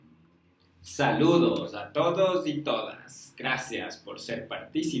Saludos a todos y todas. Gracias por ser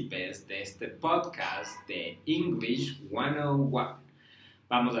partícipes de este podcast de English101.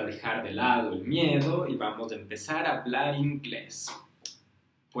 Vamos a dejar de lado el miedo y vamos a empezar a hablar inglés.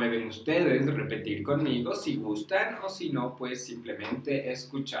 Pueden ustedes repetir conmigo si gustan o si no, pues simplemente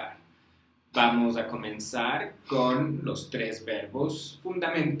escuchar. Vamos a comenzar con los 3 verbos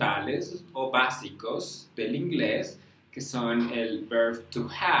fundamentales o básicos del inglés, que son el verb to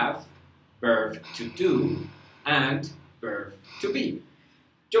have, verb to do, and verb to be.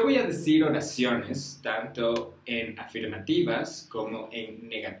 Yo voy a decir oraciones tanto en afirmativas como en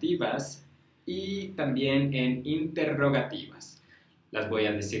negativas y también en interrogativas. Las voy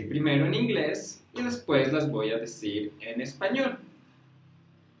a decir primero en inglés y después las voy a decir en español.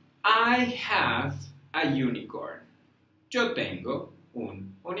 I have a unicorn. Yo tengo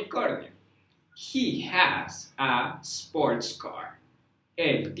un unicornio. He has a sports car.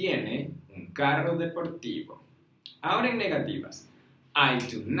 Él tiene un carro deportivo. Ahora en negativas. I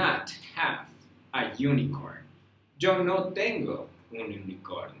do not have a unicorn. Yo no tengo un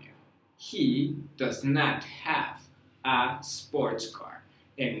unicornio. He does not have a sports car.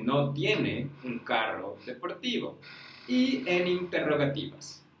 Él no tiene un carro deportivo. Y en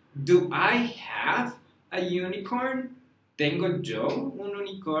interrogativas. Do I have a unicorn? ¿Tengo yo un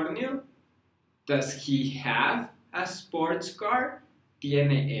unicornio? Does he have a sports car?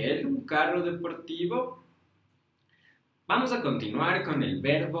 ¿Tiene él un carro deportivo? Vamos a continuar con el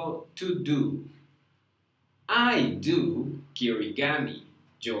verbo to do. I do kirigami.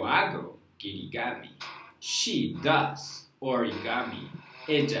 Yo hago kirigami. She does origami.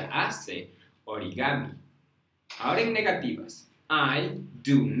 Ella hace origami. Ahora en negativas. I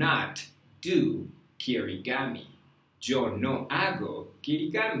do not do kirigami. Yo no hago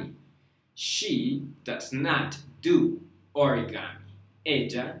kirigami. She does not do origami.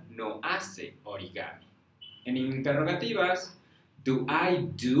 Ella no hace origami. En interrogativas, do I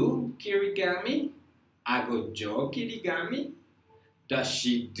do kirigami? ¿Hago yo kirigami? Does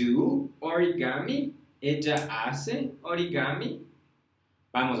she do origami? ¿Ella hace origami?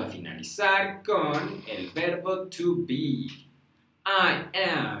 Vamos a finalizar con el verbo to be. I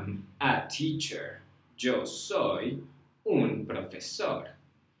am a teacher. Yo soy un profesor.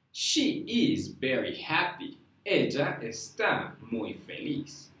 She is very happy. Ella está muy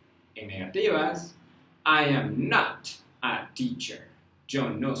feliz. En negativas, I am not a teacher. Yo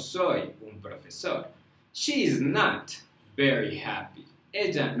no soy un profesor. She is not very happy.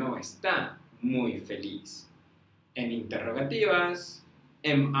 Ella no está muy feliz. En interrogativas,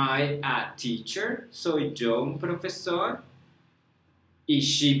 am I a teacher? ¿Soy yo un profesor? Is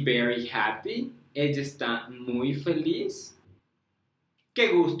she very happy? ¿Ella está muy feliz? Qué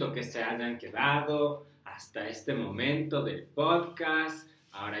gusto que se hayan quedado hasta este momento del podcast.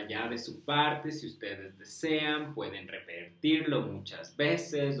 Ahora ya de su parte, si ustedes desean, pueden repetirlo muchas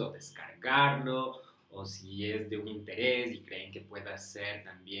veces o descargarlo, o si es de un interés y creen que pueda ser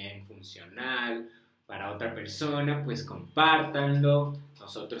también funcional para otra persona, pues compártanlo.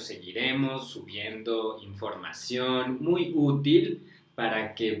 Nosotros seguiremos subiendo información muy útil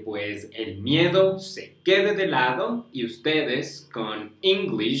para que pues el miedo se quede de lado y ustedes con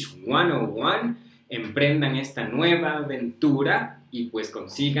English101 emprendan esta nueva aventura y pues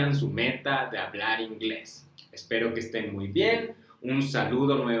consigan su meta de hablar inglés. Espero que estén muy bien. Un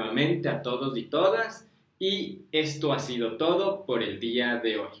saludo nuevamente a todos y todas y esto ha sido todo por el día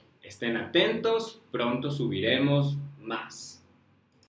de hoy. Estén atentos, pronto subiremos más.